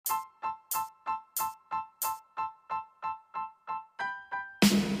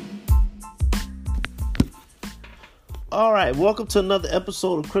All right, welcome to another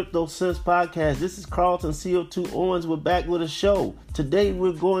episode of Crypto Sense Podcast. This is Carlton CO2 Owens. We're back with a show. Today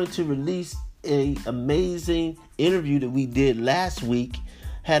we're going to release an amazing interview that we did last week.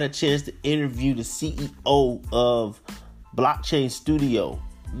 Had a chance to interview the CEO of Blockchain Studio.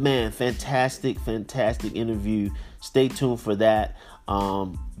 Man, fantastic interview. Stay tuned for that.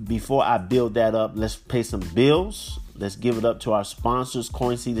 Before I build that up, let's pay some bills. Let's give it up to our sponsors.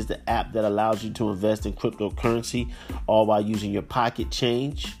 CoinSeed is the app that allows you to invest in cryptocurrency, all while using your pocket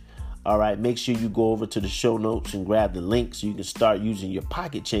change. All right, make sure you go over to the show notes and grab the link so you can start using your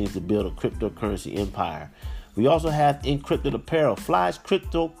pocket change to build a cryptocurrency empire. We also have Encrypted Apparel, Fly's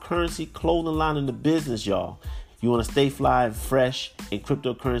cryptocurrency clothing line in the business, y'all. You want to stay fly and fresh and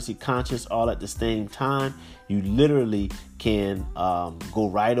cryptocurrency conscious all at the same time. You literally can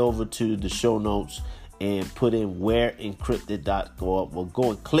go right over to the show notes and put in whereencrypted.com. Well, go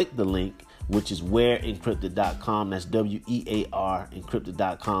and click the link, which is whereencrypted.com. That's WEAR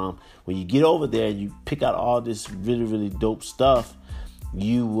encrypted.com. When you get over there and you pick out all this really dope stuff,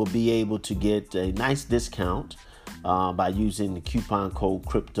 you will be able to get a nice discount by using the coupon code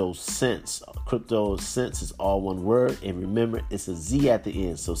CryptoSense. CryptoSense is all one word, and remember, it's a Z at the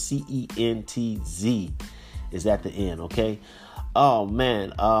end. So CENTZ is at the end, okay? Oh man,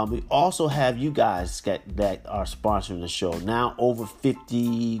 we also have you guys that are sponsoring the show. Now over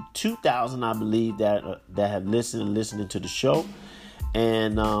 52,000, I believe, that have listening to the show.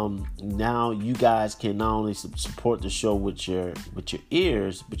 And now you guys can not only support the show with your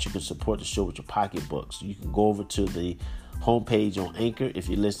ears, but you can support the show with your pocketbooks. You can go over to the homepage on Anchor. If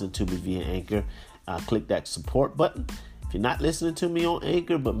you're listening to me via Anchor, click that support button. If you're not listening to me on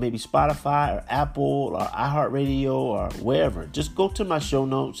Anchor, but maybe Spotify or Apple or iHeartRadio or wherever, just go to my show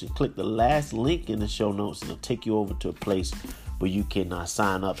notes and click the last link in the show notes, and it'll take you over to a place where you can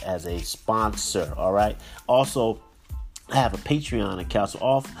sign up as a sponsor. All right. Also, I have a Patreon account.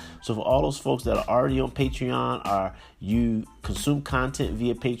 So for all those folks that are already on Patreon or you consume content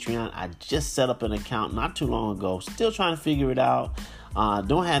via Patreon, I just set up an account not too long ago. Still trying to figure it out.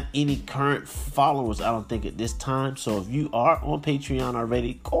 Don't have any current followers, I don't think, at this time. So if you are on Patreon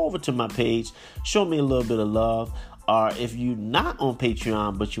already, go over to my page, show me a little bit of love. Or if you're not on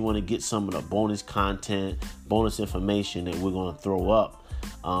Patreon, but you want to get some of the bonus content, bonus information that we're going to throw up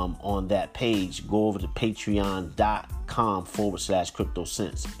on that page, go over to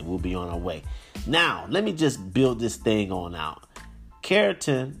patreon.com/CryptoSense, and we'll be on our way. Now, let me just build this thing on out.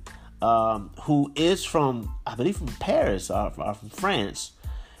 Carrington, who is from, I believe, from Paris or from France,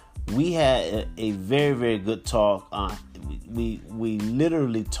 we had a very good talk. We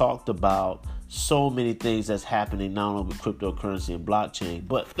literally talked about so many things that's happening not only with cryptocurrency and blockchain.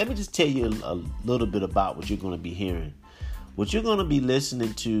 But let me just tell you a little bit about what you're going to be hearing. What you're going to be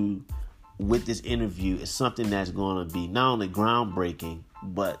listening to with this interview is something that's going to be not only groundbreaking,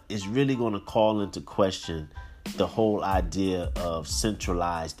 but it's really going to call into question the whole idea of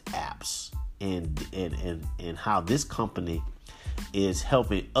centralized apps and how this company is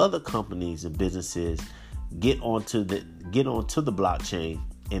helping other companies and businesses get onto the blockchain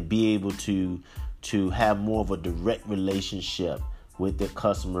and be able to have more of a direct relationship with their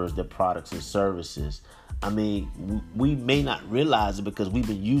customers, their products and services. I mean, we may not realize it because we've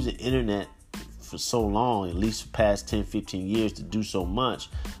been using internet for so long, at least for the past 10, 15 years, to do so much.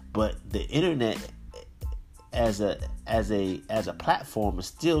 But the internet as a platform has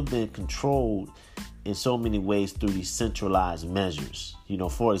still been controlled in so many ways through these centralized measures. You know,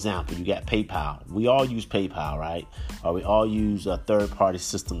 for example, you got PayPal. We all use PayPal, right? Or we all use a third-party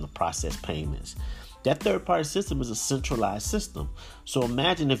system to process payments. That third-party system is a centralized system. So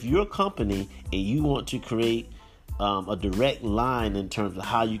imagine if you're a company and you want to create a direct line in terms of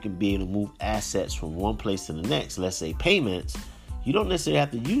how you can be able to move assets from one place to the next. Let's say payments. You don't necessarily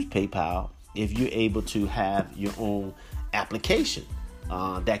have to use PayPal if you're able to have your own application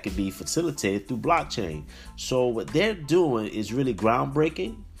that could be facilitated through blockchain. So what they're doing is really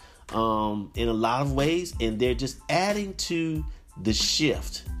groundbreaking in a lot of ways, and they're just adding to the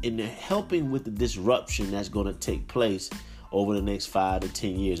shift, and they're helping with the disruption that's going to take place over the next 5 to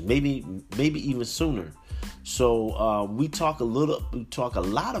 10 years, maybe even sooner. So we talk a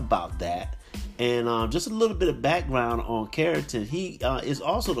lot about that, and just a little bit of background on Carrington. He is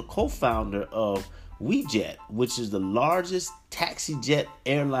also the co-founder of WeJet, which is the largest taxi jet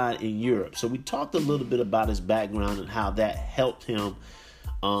airline in Europe. So we talked a little bit about his background and how that helped him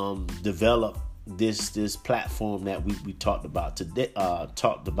develop this platform that we talked about today,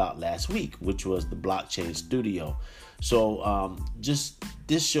 talked about last week, which was the Blockchain Studio. So just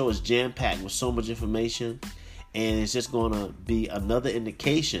this show is jam-packed with so much information, and it's just going to be another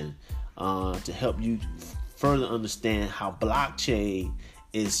indication to help you further understand how blockchain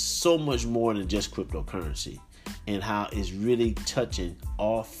is so much more than just cryptocurrency, and how it's really touching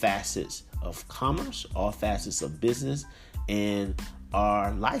all facets of commerce, all facets of business, and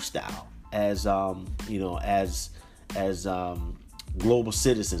our lifestyle as global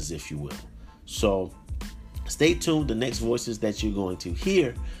citizens, if you will. So stay tuned. The next voices that you're going to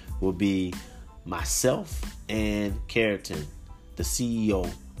hear will be myself and Keratin, the CEO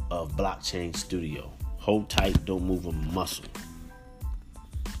of Blockchain Studio. Hold tight, don't move a muscle.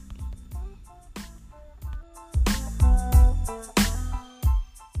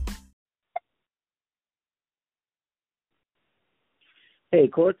 Hey,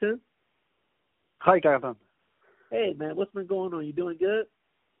 Corton. Hi, Gavin. Hey, man, what's been going on? You doing good?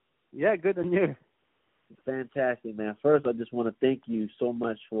 Yeah, good, and you? Fantastic, man. First, I just want to thank you so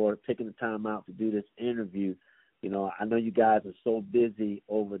much for taking the time out to do this interview. You know, I know you guys are so busy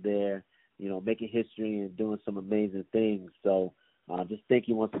over there, you know, making history and doing some amazing things. So just thank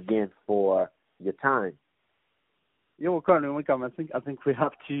you once again for your time. You're welcome. I think we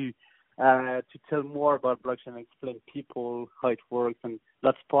have to tell more about blockchain and explain people how it works, and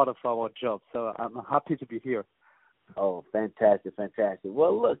that's part of our job. So I'm happy to be here. Oh, fantastic.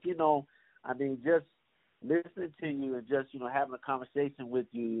 Well, look, you know, I mean, just listening to you and just, you know, having a conversation with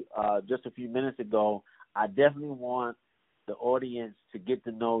you just a few minutes ago, I definitely want the audience to get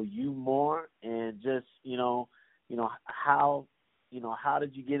to know you more, and just, how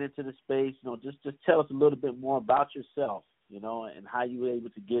did you get into the space? You know, just tell us a little bit more about yourself, you know, and how you were able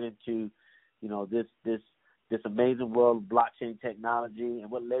to get into, you know, this amazing world of blockchain technology,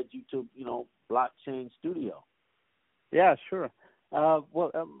 and what led you to, you know, Blockchain Studio. Yeah, sure.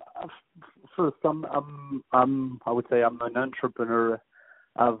 First, I would say I'm an entrepreneur.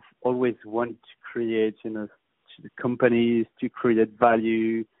 I've always wanted to create, you know, companies to create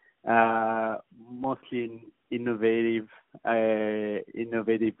value, mostly in innovative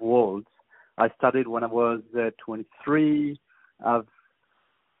worlds. I started when I was 23. I've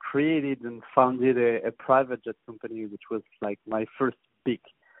created and founded a private jet company, which was like my first big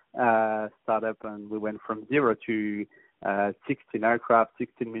startup, and we went from zero to 16 aircraft,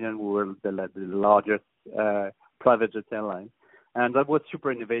 16 million. We were the largest private jet airline. And that was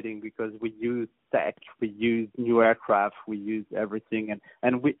super innovating because we used tech, we used new aircraft, we used everything,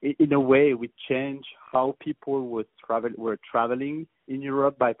 and we, in a way, we changed how people were traveling in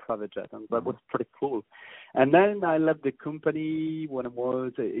Europe by private jet, and that was pretty cool. And then I left the company when it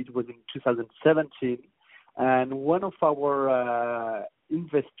was in 2017, and one of our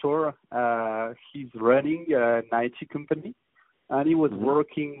investor, he's running an IT company, and he was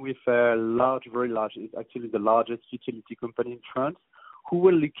working with a very large, it's actually the largest utility company in France, who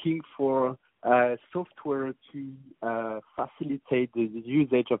were looking for software to facilitate the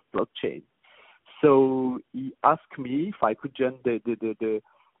usage of blockchain. So he asked me if I could join the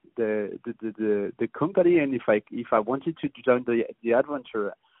company, and if I wanted to join the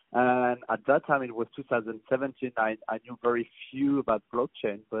adventure. And at that time, it was 2017. I knew very few about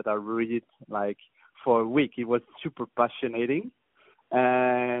blockchain, but I read it like for a week. It was super passionating.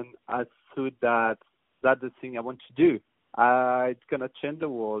 And I thought that's the thing I want to do. It's going to change the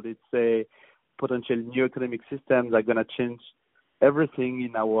world. It's a potential new economic system that's going to change everything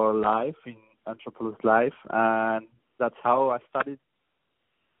in our life, in entrepreneur's life. And that's how I started.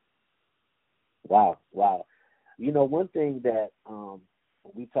 Wow. You know, one thing that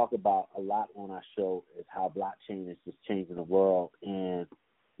we talk about a lot on our show is how blockchain is just changing the world. And,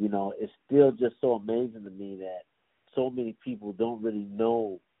 you know, it's still just so amazing to me that so many people don't really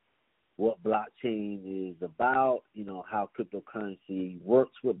know what blockchain is about, you know, how cryptocurrency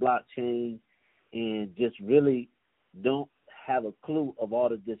works with blockchain, and just really don't have a clue of all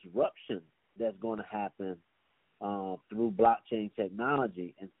the disruption that's going to happen through blockchain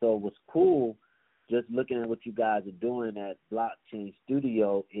technology. And so what's cool, just looking at what you guys are doing at Blockchain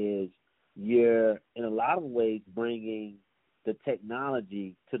Studio, is you're in a lot of ways bringing the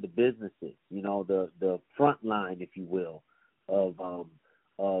technology to the businesses, you know, the front line, if you will, of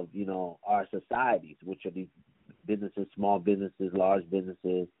you know, our societies, which are these businesses, small businesses, large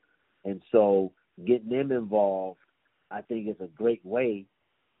businesses. And so getting them involved, I think, is a great way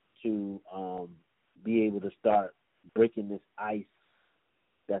to be able to start breaking this ice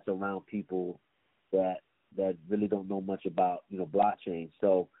that's around people that really don't know much about, you know, blockchain.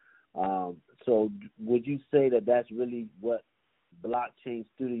 So would you say that that's really what Blockchain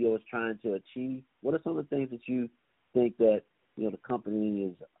Studio is trying to achieve? What are some of the things that you think that, you know, the company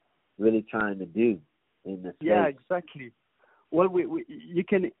is really trying to do in this space? Yeah, exactly. Well,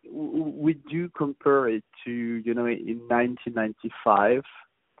 we do compare it to, you know, in 1995,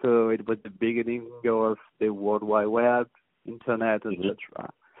 So it was the beginning of the World Wide Web, Internet, etc.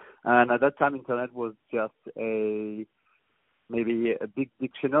 And at that time, Internet was just maybe a big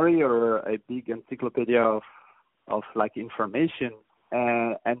dictionary or a big encyclopedia of like information.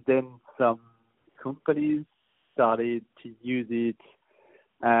 And then some companies started to use it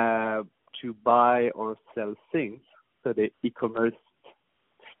to buy or sell things. So the e-commerce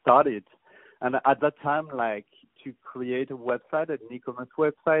started. And at that time, like to create a website, an e-commerce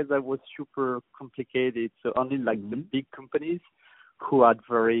website, that was super complicated. So only like the big companies who had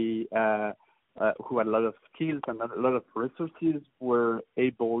who had a lot of skills and a lot of resources were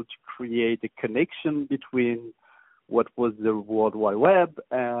able to create a connection between what was the World Wide Web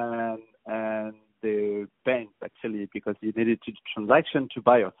and the banks, actually, because you needed to do transaction to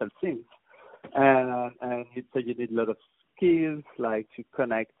buy or sell things. And so you need a lot of skills, like to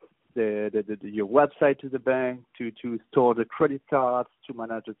connect your website to the bank, to store the credit cards, to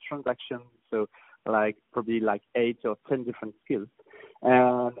manage the transactions. So like probably like 8 or 10 different skills.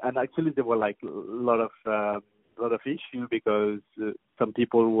 And actually there were like a lot of issue because some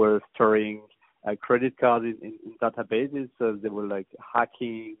people were storing credit cards in databases, so they were like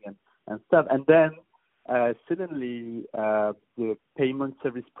hacking and stuff. And then suddenly the payment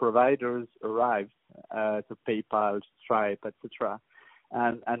service providers arrived, so PayPal, Stripe, etc.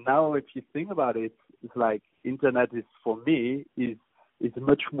 And now if you think about it, it's like Internet is, for me, is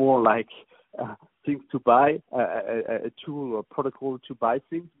much more like things to buy, a tool or protocol to buy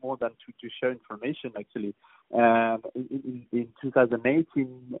things more than to share information, actually. In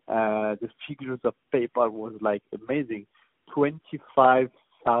 2018, the figures of PayPal was like amazing.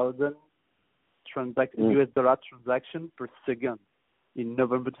 25,000 US dollar transaction per second in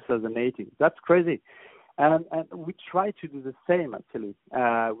November 2018. That's crazy. And we try to do the same, actually.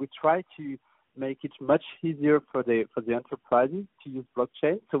 We try to make it much easier for the enterprises to use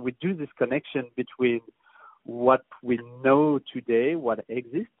blockchain. So we do this connection between what we know today, what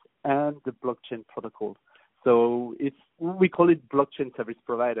exists, and the blockchain protocol. So we call it blockchain service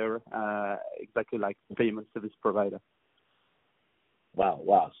provider, exactly like payment service provider.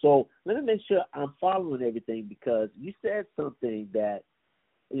 Wow. So let me make sure I'm following everything, because you said something that,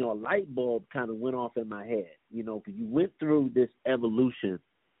 a light bulb kind of went off in my head, because you went through this evolution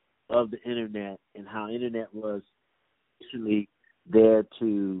of the Internet and how Internet was actually there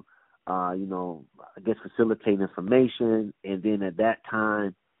to, I guess, facilitate information. And then at that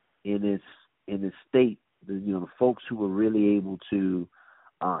time, in its state, the folks who were really able to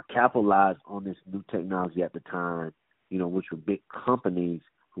capitalize on this new technology at the time, which were big companies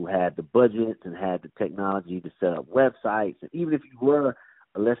who had the budgets and had the technology to set up websites. And even if you were,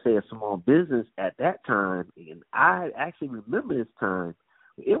 let's say, a small business at that time, and I actually remember this time,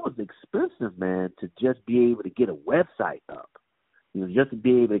 it was expensive, man, to just be able to get a website up, just to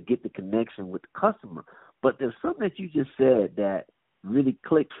be able to get the connection with the customer. But there's something that you just said that really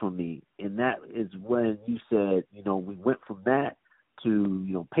clicked for me, and that is when you said, we went from that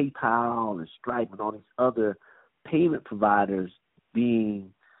to, PayPal and Stripe and all these other payment providers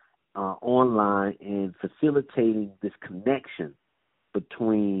being online and facilitating this connection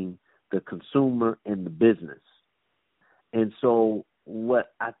between the consumer and the business. And so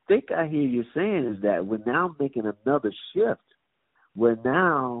what I think I hear you saying is that we're now making another shift, where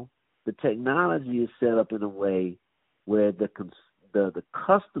now the technology is set up in a way where the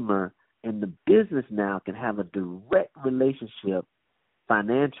customer and the business now can have a direct relationship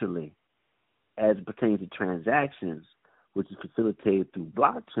financially as it pertains to transactions, which is facilitated through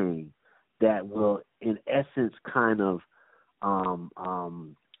blockchain, that will, in essence, kind of,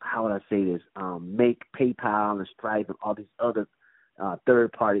 how would I say this, make PayPal and Stripe and all these other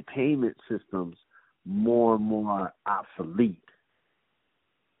third-party payment systems more and more obsolete.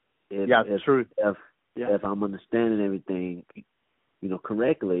 True. If I'm understanding everything,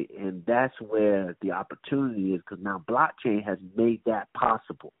 correctly, and that's where the opportunity is, because now blockchain has made that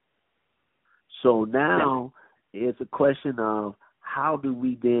possible. So now it's a question of how do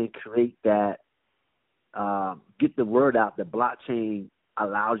we then create that, get the word out that blockchain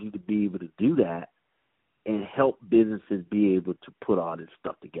allows you to be able to do that and help businesses be able to put all this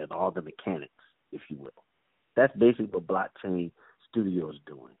stuff together, all the mechanics, if you will. That's basically what Blockchain Studio is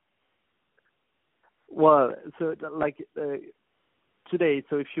doing. Well, so like today,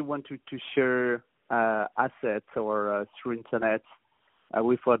 so if you want to share assets or through internet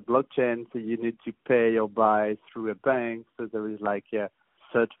without blockchain, so you need to pay or buy through a bank. So there is like a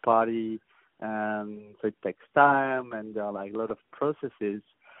third party, so it takes time, and there are like a lot of processes.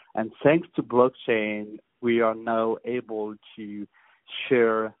 And thanks to blockchain, we are now able to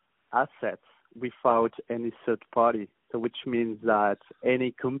share assets without any third party. So which means that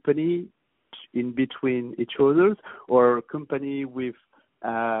any company in between each others or company with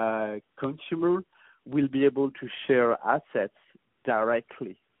consumer will be able to share assets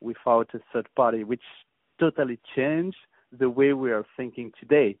directly without a third party, which totally changed the way we are thinking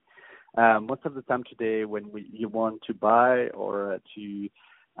today. Most of the time today, when you want to buy or to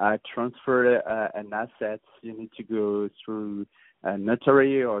transfer an asset, you need to go through a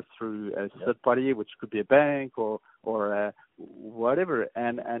notary or through a third party, which could be a bank or whatever.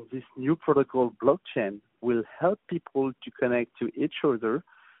 And this new protocol blockchain will help people to connect to each other,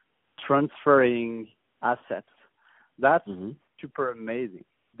 transferring assets. That's super amazing.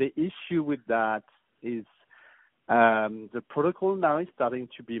 The issue with that is the protocol now is starting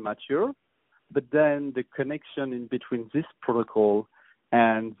to be mature, but then the connection in between this protocol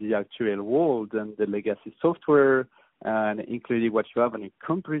and the actual world and the legacy software, and including what you have on your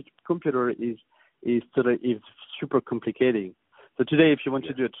computer is super complicated. So today, if you want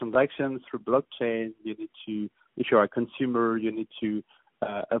to do a transaction through blockchain, you need to, if you are a consumer, you need to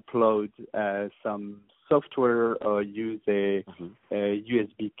upload some software or use a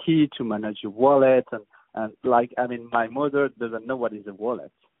USB key to manage your wallet. And my mother doesn't know what is a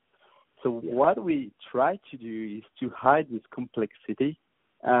wallet. So what we try to do is to hide this complexity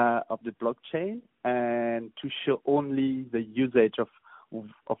of the blockchain and to show only the usage of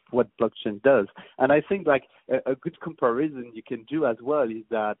what blockchain does. And I think a good comparison you can do as well is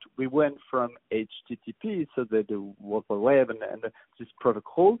that we went from HTTP, so the World Wide Web and this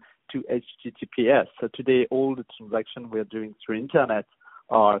protocol, to HTTPS. So today all the transactions we're doing through internet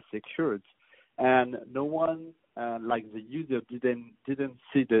are secured. And no one, like the user, didn't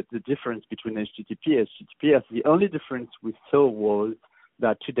see the difference between HTTP and HTTPS. The only difference we saw was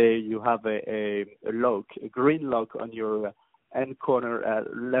that today you have a lock, a green lock on your end corner,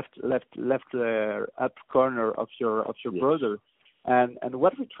 left up corner of your browser. And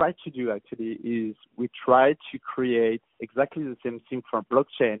what we try to do actually is we try to create exactly the same thing for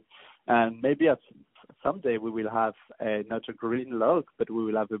blockchain. And maybe someday we will have not a green lock, but we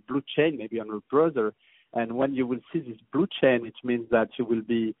will have a blue chain maybe on our browser. And when you will see this blue chain, it means that you will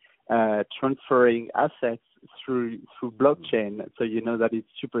be transferring assets through blockchain. So you know that it's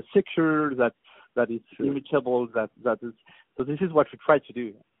super secure, that it's immutable, that is. So this is what we try to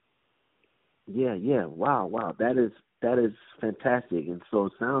do. Yeah. Wow. That is fantastic. And so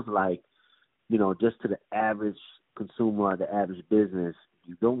it sounds like, just to the average consumer or the average business,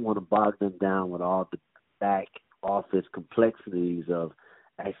 you don't want to bog them down with all the back office complexities of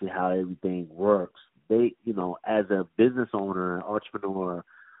actually how everything works. They, as a business owner, entrepreneur,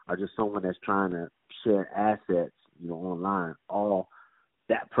 or just someone that's trying to share assets, online, all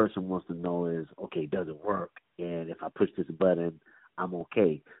that person wants to know is, okay, does it work? And if I push this button, I'm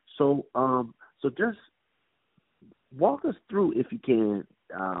okay. So, just walk us through, if you can,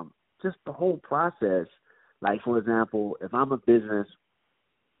 just the whole process. Like, for example, if I'm a business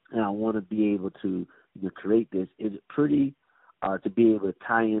and I want to be able to create this, is it pretty, to be able to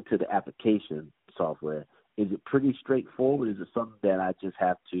tie into the application software, is it pretty straightforward? Is it something that I just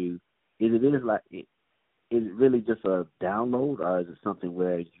have to, is it really just a download, or is it something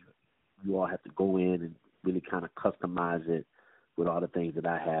where you all have to go in and really kind of customize it with all the things that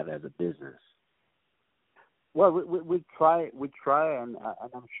I have as a business? Well, we try, and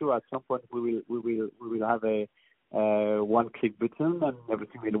I'm sure at some point we will have a one-click button and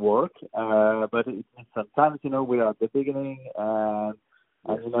everything will work. But sometimes, we are at the beginning, and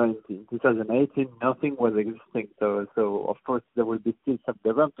in 2018 nothing was existing. So of course there will be still some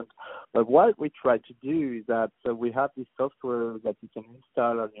development. But what we try to do is that we have this software that you can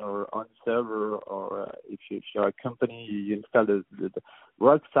install on your own server, or if you're a company, you install the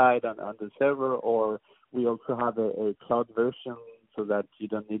work side on the server, or we also have a cloud version so that you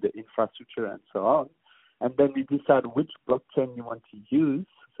don't need the infrastructure and so on. And then we decide which blockchain you want to use.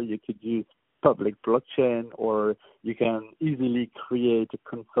 So you could use public blockchain, or you can easily create a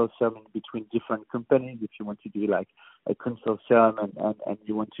consortium in between different companies if you want to do like a consortium and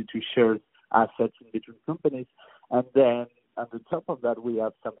you want to share assets in between companies. And then on the top of that, we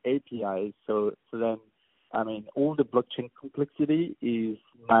have some APIs. So then, all the blockchain complexity is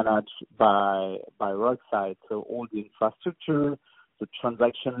managed by Rockside. So all the infrastructure, the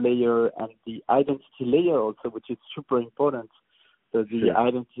transaction layer, and the identity layer also, which is super important. So the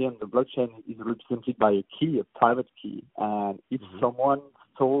identity on the blockchain is represented by a key, a private key. And if someone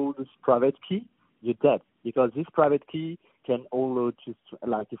stole this private key, you're dead. Because this private key can allow to,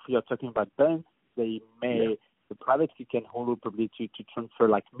 like if we are talking about banks, the private key can allow probably to transfer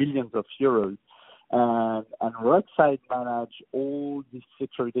like millions of euros. And Rockside manage all the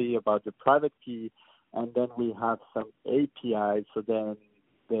security about the private key and then we have some APIs. So then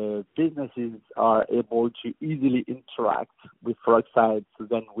the businesses are able to easily interact with Rockside, so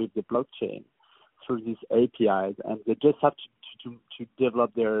then with the blockchain through these APIs, and they just have to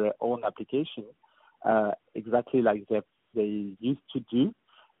develop their own application exactly like they used to do,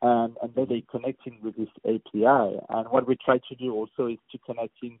 and then they connect in with this API. And what we try to do also is to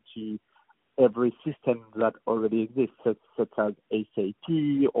connect into every system that already exists, such as SAP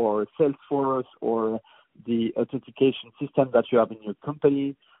or Salesforce or the authentication system that you have in your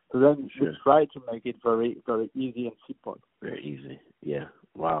company. So then we try to make it very, very easy and simple. Very easy. Yeah.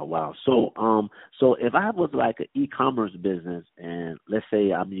 Wow. So if I was like an e-commerce business, and let's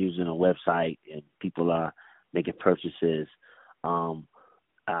say I'm using a website and people are making purchases,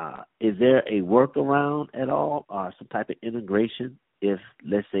 is there a workaround at all, or some type of integration? If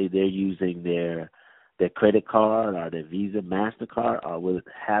let's say they're using their credit card or their Visa, MasterCard, or will it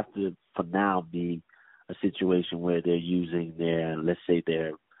have to for now be a situation where they're using let's say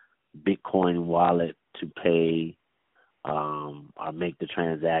their Bitcoin wallet to pay or make the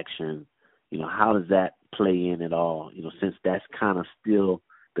transaction? How does that play in at all? Since that's kind of still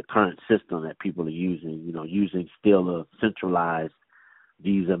the current system that people are using, using still a centralized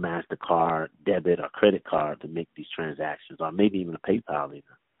Visa, MasterCard, debit, or credit card to make these transactions, or maybe even a PayPal even.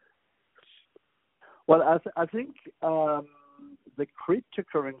 Well, I think the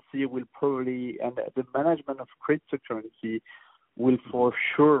cryptocurrency will probably, and the management of cryptocurrency will for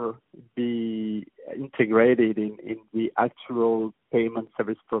sure be integrated in the actual payment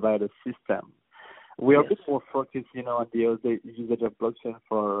service provider system. We are a bit more focused, on the usage of blockchain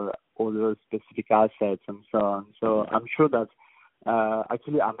for other specific assets and so on. So I'm sure that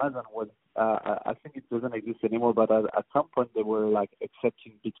actually Amazon was, I think it doesn't exist anymore, but at some point they were like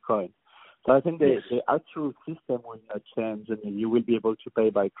accepting Bitcoin. So I think the actual system will not change, and you will be able to pay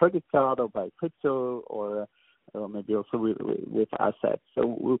by credit card or by crypto or maybe also with assets.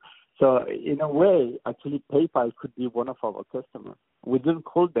 So in a way, actually PayPal could be one of our customers. We didn't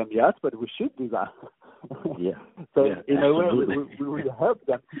call them yet, but we should do that. Yeah. So yeah, in absolutely. a way, we will help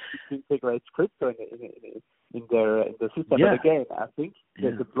them to integrate crypto in the system. Yeah. But again, I think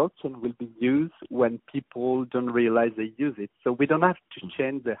that the blockchain will be used when people don't realize they use it. So we don't have to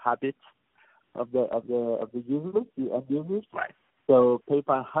change the habits of the users, the end users. Right. So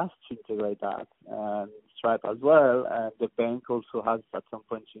PayPal has to integrate that, and Stripe as well, and the bank also has at some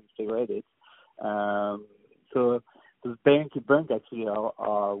point to integrate it. So the bank actually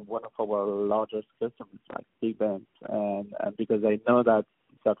are one of our largest customers, like big banks, and because I know that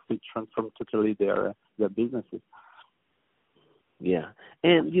will transform totally their businesses. Yeah,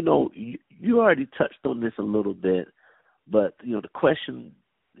 and you already touched on this a little bit, but the question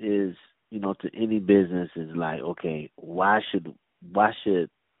is, to any business is like, okay, why should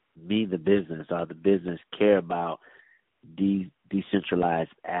me, the business, or the business, care about these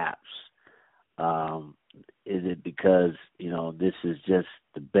decentralized apps? Is it because this is just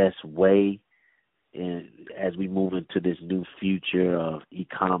the best way, as we move into this new future of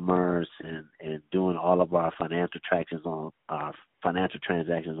e-commerce and doing all of our financial transactions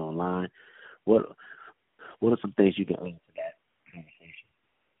online? What are some things you can add to that conversation?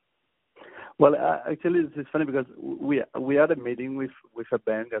 Well, actually, it's funny because we had a meeting with a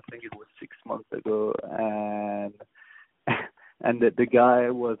bank. I think it was 6 months ago, and the guy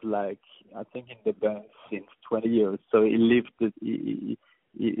was like, I think in the bank since 20 years. So he lived the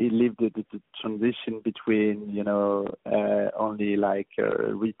transition between only like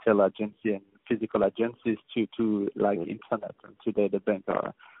retail agency and physical agencies to like internet. And today the bank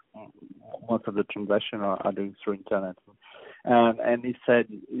most of the transactions are doing through internet. And he said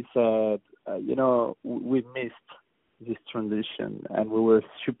we missed this transition, and we were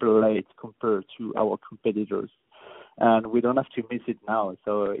super late compared to our competitors, and we don't have to miss it now.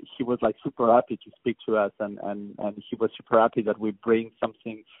 So he was like super happy to speak to us, and he was super happy that we bring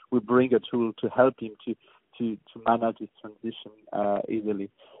a tool to help him to manage this transition easily.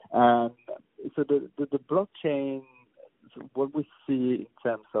 And so the blockchain, what we see in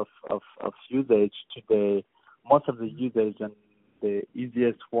terms of usage today, most of the usage and the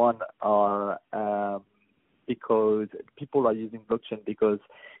easiest one are because people are using blockchain because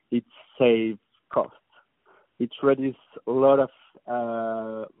it saves costs. It reduces a lot of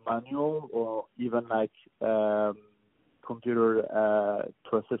manual or even like computer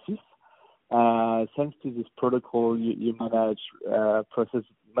processes. Thanks to this protocol, you manage process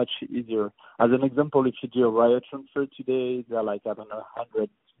much easier. As an example, if you do a wire transfer today, there are like, I don't know,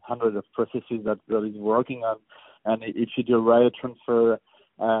 hundreds of processes that is working on. And if you do a wire transfer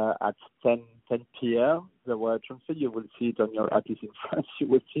at 10 p.m. the wire transfer, you will see it on your, at least in France, you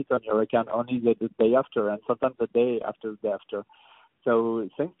will see it on your account only the day after, and sometimes the day after the day after. So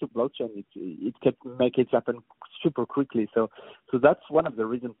thanks to blockchain, it can make it happen super quickly. So that's one of the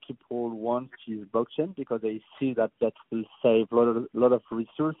reasons people want to use blockchain, because they see that will save a lot of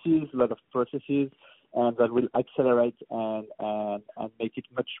resources, a lot of processes, and that will accelerate and make it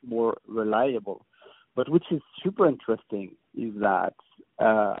much more reliable. But which is super interesting is that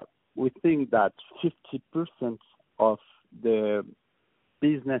we think that 50% of the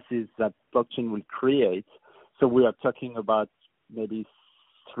businesses that blockchain will create, so we are talking about maybe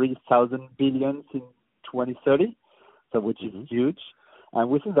 3,000 billion in 2030, so which is huge, and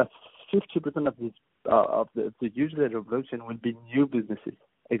we think that 50% of this of the usage of blockchain will be new businesses,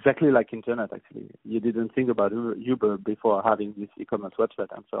 exactly like internet. Actually, you didn't think about Uber before having this e-commerce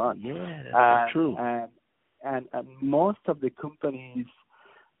website and so on. Yeah, that's true. And most of the companies,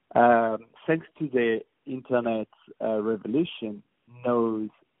 thanks to the internet revolution, knows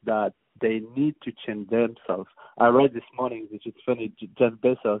that they need to change themselves. I read this morning, which is funny, Jeff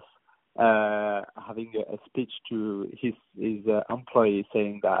Bezos having a speech to his employees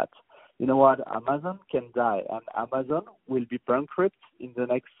saying that, you know what, Amazon can die, and Amazon will be bankrupt in the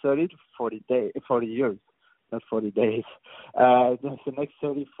next 30 to 40 years. Not 40 days, the next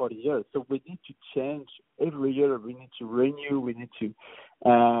 30, 40 years. So we need to change every year. We need to renew. We need to,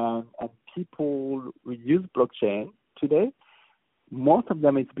 and people who use blockchain today, most of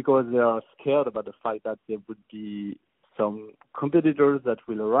them, it's because they are scared about the fact that there would be some competitors that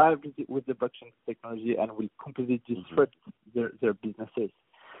will arrive with the blockchain technology and will completely disrupt their businesses.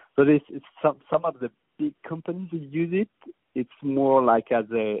 So this is some of the big companies who use it. It's more like as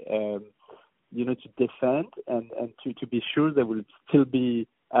a to defend and to be sure they will still be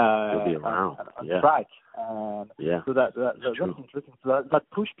around on track. So that's interesting. So that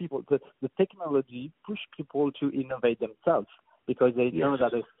push people, the technology push people to innovate themselves, because they know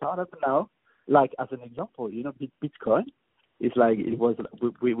that a startup now, like as an example, Bitcoin is like, it was,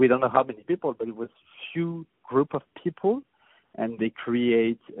 we don't know how many people, but it was few group of people, and they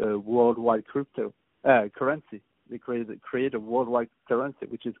create a worldwide crypto currency. They create a worldwide currency,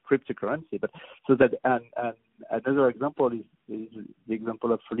 which is cryptocurrency. But so that and another example is the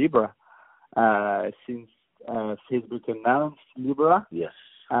example of Libra. Since Facebook announced Libra,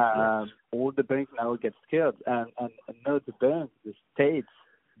 all the banks now get scared, and not the banks, the states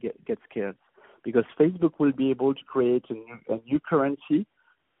get scared, because Facebook will be able to create a new currency,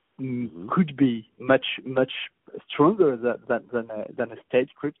 could be much stronger than a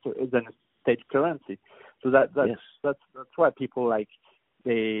state crypto, than a state currency. So that's why people like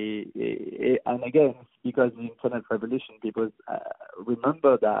and again, because the internet revolution, people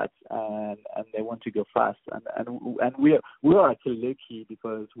remember that and they want to go fast, and we are actually lucky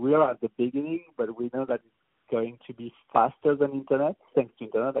because we are at the beginning, but we know that it's going to be faster than internet, thanks to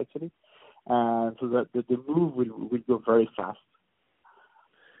internet actually, and so that the move will go very fast.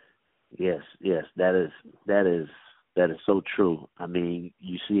 Yes, that is so true. I mean,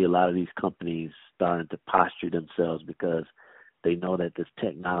 you see a lot of these companies starting to posture themselves because they know that this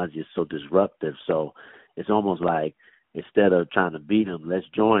technology is so disruptive. So it's almost like, instead of trying to beat them, let's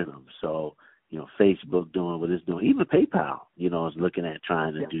join them. So, Facebook doing what it's doing. Even PayPal, is looking at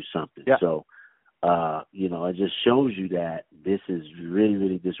trying to do something. Yeah. So, it just shows you that this is really,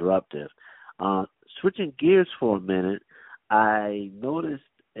 really disruptive. Switching gears for a minute, I noticed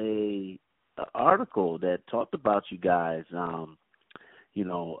an article that talked about you guys,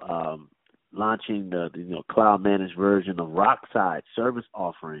 launching the cloud managed version of Rockside service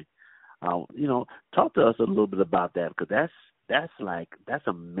offering. Talk to us a little bit about that, because that's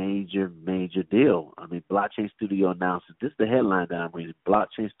a major deal. I mean, Blockchain Studio announces, this is the headline that I'm reading.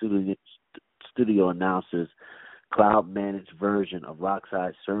 Blockchain Studio announces cloud managed version of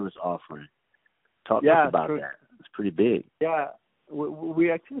Rockside service offering. Talk to us about that. It's pretty big. Yeah. We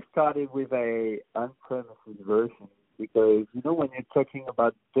actually started with a on-premises version, because when you're talking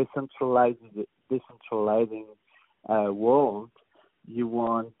about decentralizing world, you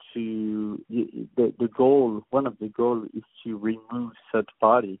want to one of the goals is to remove third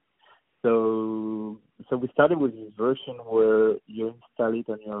party. So we started with this version where you install it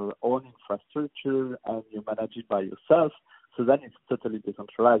on your own infrastructure and you manage it by yourself. So then it's totally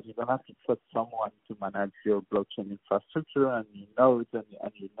decentralized. You don't have to trust someone to manage your blockchain infrastructure and your nodes and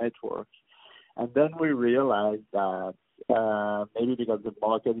your network. And then we realized that maybe because the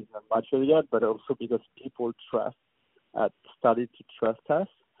market is not mature yet, but also because people started to trust us,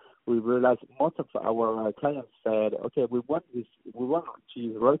 we realized most of our clients said, okay, we want to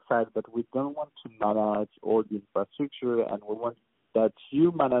use Rockside, but we don't want to manage all the infrastructure, and we want that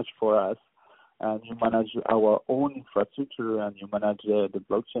you manage for us, and you manage our own infrastructure, and you manage the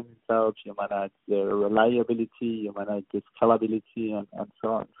blockchain itself, you manage the reliability, you manage the scalability, and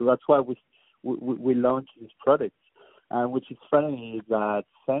so on. So that's why we launched this product. And which is funny is that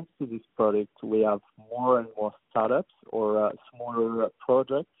thanks to this product, we have more and more startups or smaller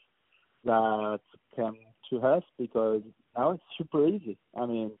projects that come to us because now it's super easy. I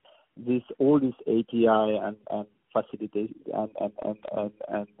mean, all this API and facilitate and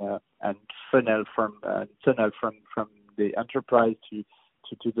funnel from the enterprise to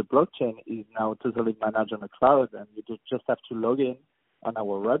the blockchain is now totally managed on the cloud, and you just have to log in on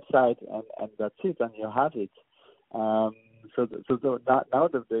our website, and that's it, and you have it.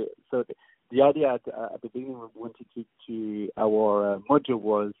 The idea at the beginning we wanted to our module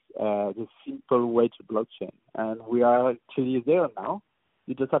was the simple way to blockchain, and we are actually there now.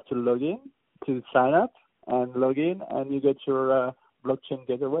 You just have to log in to sign up and log in, and you get your blockchain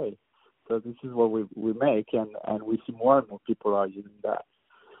gateway. So this is what we make, and we see more and more people are using that.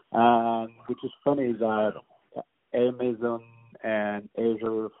 And which is funny is that Amazon and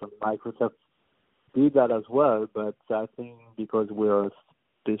Azure from Microsoft do that as well, but I think because we are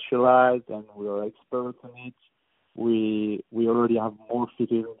specialized and we are experts in it, we already have more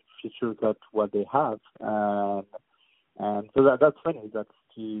features than what they have, and so that's funny. That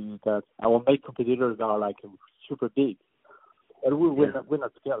our main competitors are like super big, and we're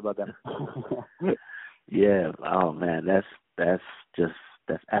not scared about them. Yeah. Oh man, that's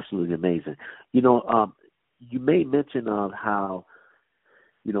absolutely amazing. You may mention of how,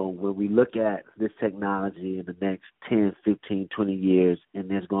 when we look at this technology in the next 10, 15, 20 years, and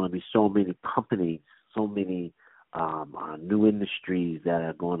there's going to be so many companies, so many new industries that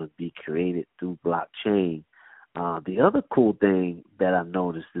are going to be created through blockchain. The other cool thing that I've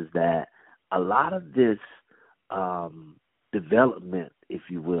noticed is that a lot of this development, if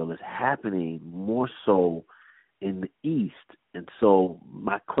you will, is happening more so in the East. And so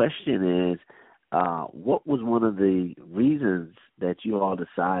my question is, what was one of the reasons that you all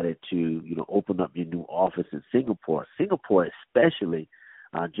decided to, open up your new office in Singapore? Singapore especially,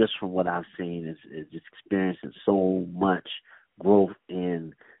 just from what I've seen, is just experiencing so much growth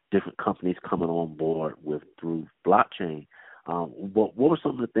in different companies coming on board through blockchain. What were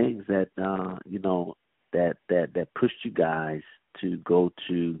some of the things that that pushed you guys to go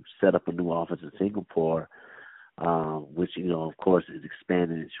to set up a new office in Singapore, which of course is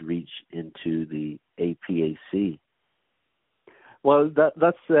expanding its reach into the APAC? Well,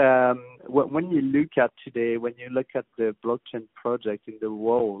 that's when you look at today, when you look at the blockchain project in the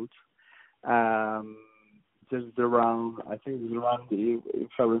world, there's around,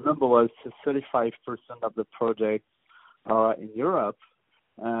 if I remember, was 35% of the projects are in Europe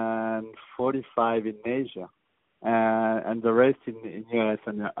and 45% in Asia, and the rest in US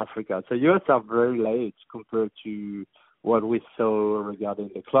and Africa. So US are very late compared to what we saw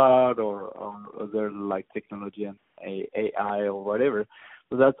regarding the cloud or other like technology and AI or whatever.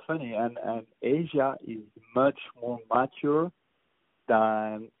 So that's funny. And Asia is much more mature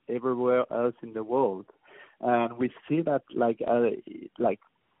than everywhere else in the world. And we see that like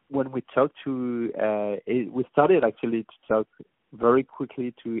when we talk to, we started actually to talk very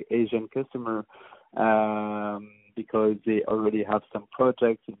quickly to Asian customer because they already have some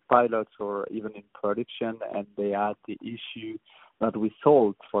projects in pilots or even in production, and they had the issue that we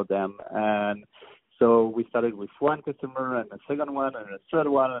solved for them. And so we started with one customer and a second one and a third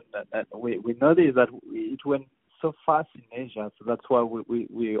one, and we noticed that it went so fast in Asia. So that's why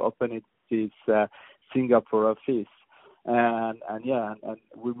we opened this Singapore office, and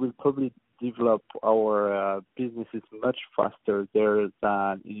we will probably develop our businesses much faster there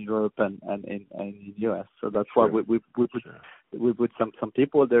than in Europe and in US. So that's why we put some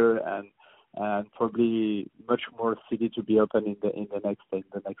people there, and probably much more city to be open in the next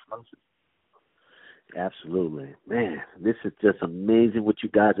months. Absolutely, man. This is just amazing what you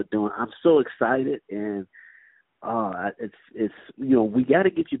guys are doing. I'm so excited, and it's we got to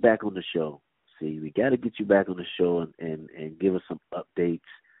get you back on the show. See, we got to get you back on the show and give us some updates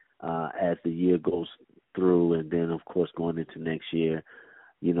as the year goes through, and then of course going into next year.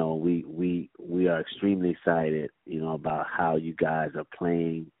 We are extremely excited, about how you guys are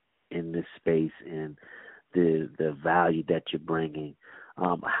playing in this space and the value that you're bringing.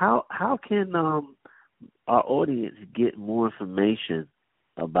 How can our audience get more information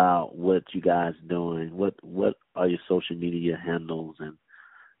about what you guys are doing? What are your social media handles and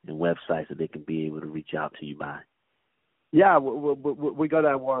websites that they can be able to reach out to you by? Yeah, we got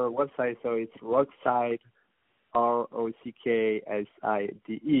our website, so it's Rockside, ROCKSIDE.io,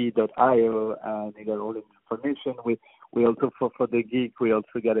 and you got all the information. we also for the Geek, we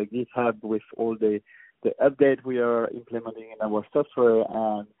also got a GitHub with all the update we are implementing in our software,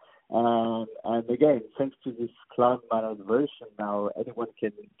 and again, thanks to this cloud managed version, now anyone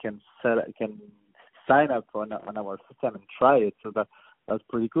can sign up on our system and try it. So that's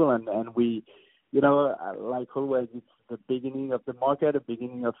pretty cool, and we, like always, it's the beginning of the market, the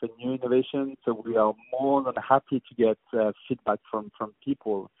beginning of a new innovation. So we are more than happy to get feedback from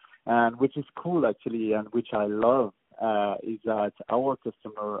people, and which is cool actually, and which I love, is that our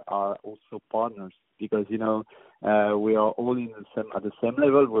customers are also partners, because we are all at the same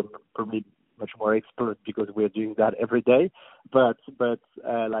level. We're probably much more expert because we're doing that every day, but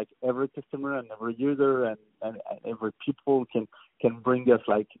like every customer and every user and every people can bring us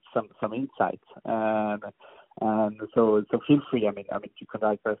like some insights, and so feel free. I mean to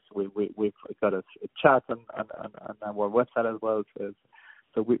contact us. We've got a chat on our website as well.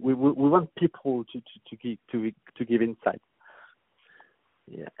 So we want people to give insight.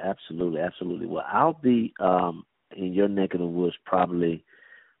 Yeah, absolutely. Well, I'll be in your neck of the woods probably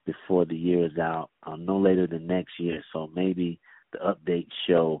before the year is out, no later than next year. So maybe the update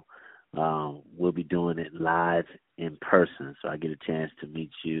show, we'll be doing it live in person, so I get a chance to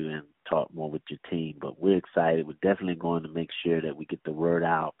meet you and talk more with your team. But we're excited. We're definitely going to make sure that we get the word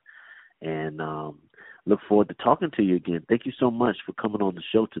out, and look forward to talking to you again. Thank you so much for coming on the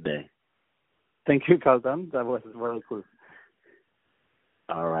show today. Thank you, Carlton. That was very cool.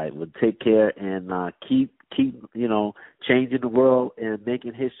 All right. Well, take care and keep changing the world and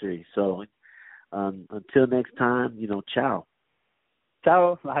making history. So until next time, ciao.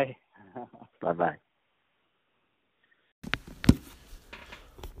 Ciao. Bye. Bye-bye.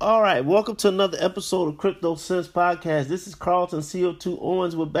 All right. Welcome to another episode of Crypto Sense Podcast. This is Carlton CO2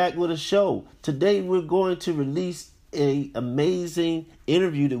 Owens. We're back with a show. Today, we're going to release an amazing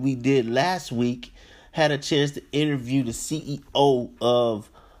interview that we did last week. Had a chance to interview the CEO of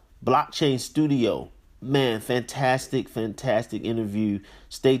Blockchain Studio. Man, fantastic interview.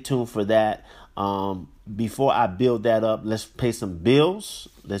 Stay tuned for that. Before I build that up, let's pay some bills.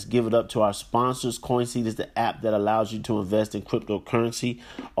 Let's give it up to our sponsors. CoinSeed is the app that allows you to invest in cryptocurrency,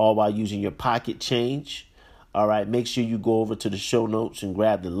 all while using your pocket change. All right, make sure you go over to the show notes and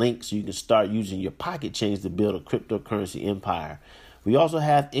grab the link so you can start using your pocket change to build a cryptocurrency empire. We also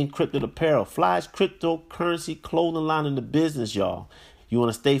have Encrypted Apparel, Fly's cryptocurrency clothing line in the business, y'all. You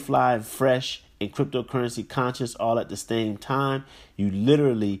want to stay fly and fresh and cryptocurrency conscious all at the same time. You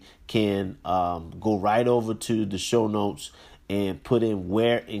literally can go right over to the show notes and put in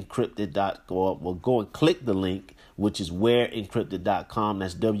whereencrypted.com. Well, go and click the link, which is whereencrypted.com.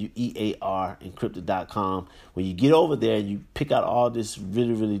 That's WEAR encrypted.com. When you get over there and you pick out all this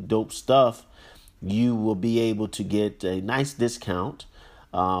really dope stuff, you will be able to get a nice discount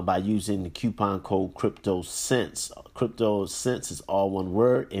by using the coupon code CryptoSense. CryptoSense is all one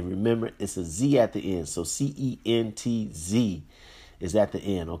word. And remember, it's a Z at the end. So CENTZ is at the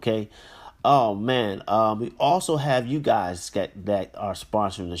end, okay? Oh, man. We also have you guys that are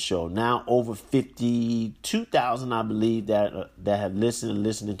sponsoring the show. Now over 52,000, I believe, that have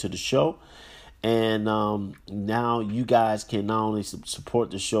listening to the show. And now you guys can not only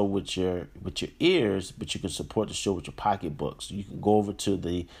support the show with your ears, but you can support the show with your pocketbooks. You can go over to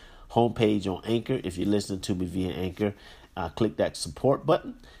the homepage on Anchor. If you're listening to me via Anchor, click that support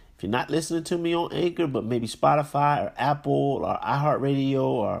button. If you're not listening to me on Anchor, but maybe Spotify or Apple or iHeartRadio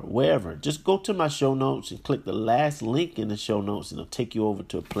or wherever, just go to my show notes and click the last link in the show notes, and it'll take you over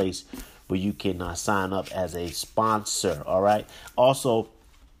to a place where you can sign up as a sponsor. All right. Also,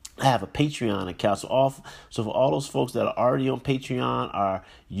 I have a Patreon account. So for all those folks that are already on Patreon or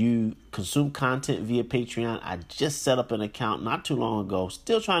you consume content via Patreon, I just set up an account not too long ago.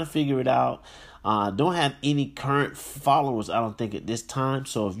 Still trying to figure it out. Don't have any current followers, I don't think, at this time.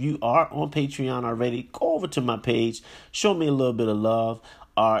 So if you are on Patreon already, go over to my page. Show me a little bit of love.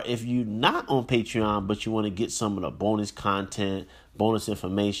 Or if you're not on Patreon, but you want to get some of the bonus content, bonus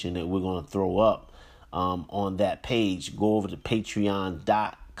information that we're going to throw up on that page, go over to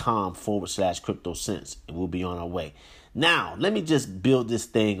patreon.com/CryptoSense, and we'll be on our way. Now, let me just build this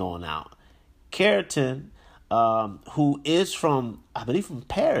thing on out. Carrington, who is from, I believe, from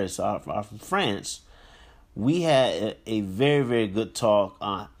Paris or from France, we had a very, very good talk.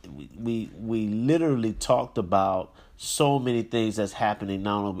 We literally talked about so many things that's happening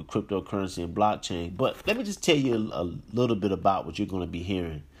not only with cryptocurrency and blockchain, but let me just tell you a little bit about what you're going to be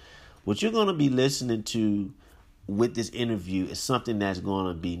hearing. What you're going to be listening to with this interview is something that's going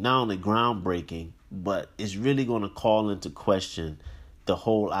to be not only groundbreaking, but it's really going to call into question the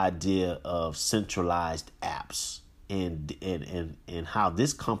whole idea of centralized apps and how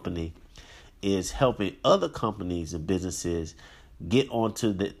this company is helping other companies and businesses get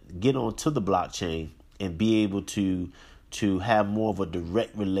onto the blockchain and be able to have more of a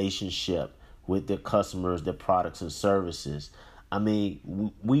direct relationship with their customers, their products and services. I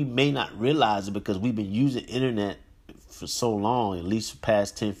mean, we may not realize it because we've been using internet for so long, at least for the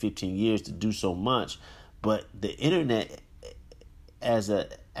past 10, 15 years, to do so much. But the internet as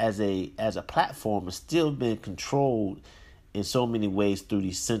a platform has still been controlled in so many ways through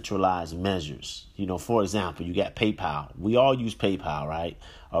these centralized measures. For example, you got PayPal. We all use PayPal, right?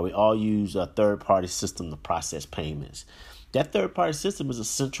 Or we all use a third-party system to process payments. That third-party system is a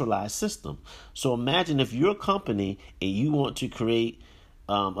centralized system. So imagine if you're a company and you want to create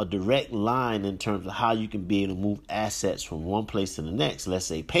a direct line in terms of how you can be able to move assets from one place to the next, let's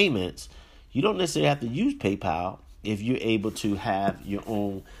say payments. You don't necessarily have to use PayPal if you're able to have your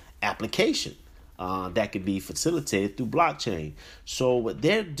own application that could be facilitated through blockchain. So what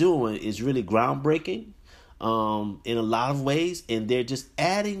they're doing is really groundbreaking in a lot of ways, and they're just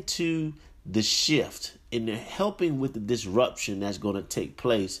adding to the shift, and they're helping with the disruption that's going to take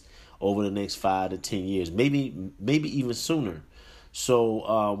place over the next 5 to 10 years, maybe even sooner.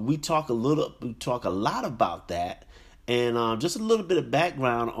 So we talk a lot about that. And just a little bit of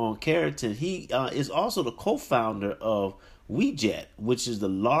background on Carrington. He is also the co-founder of WeJet, which is the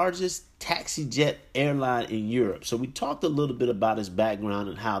largest taxi jet airline in Europe. So we talked a little bit about his background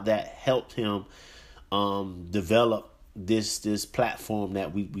and how that helped him develop this platform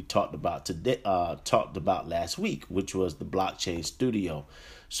that we talked about today, talked about last week, which was the Blockchain Studio.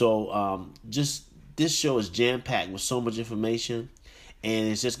 So just this show is jam-packed with so much information, and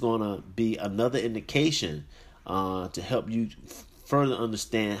it's just going to be another indication to help you further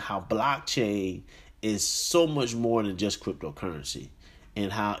understand how blockchain is so much more than just cryptocurrency,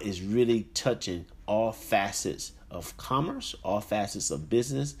 and how it's really touching all facets of commerce, all facets of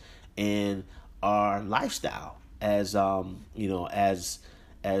business, and our lifestyle as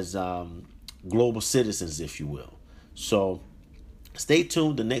global citizens, if you will. So stay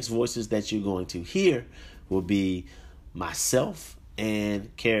tuned. The next voices that you're going to hear will be myself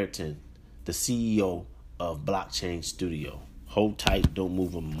and Carrington, the CEO of Blockchain Studio. Hold tight, don't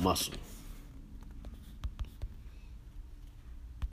move a muscle.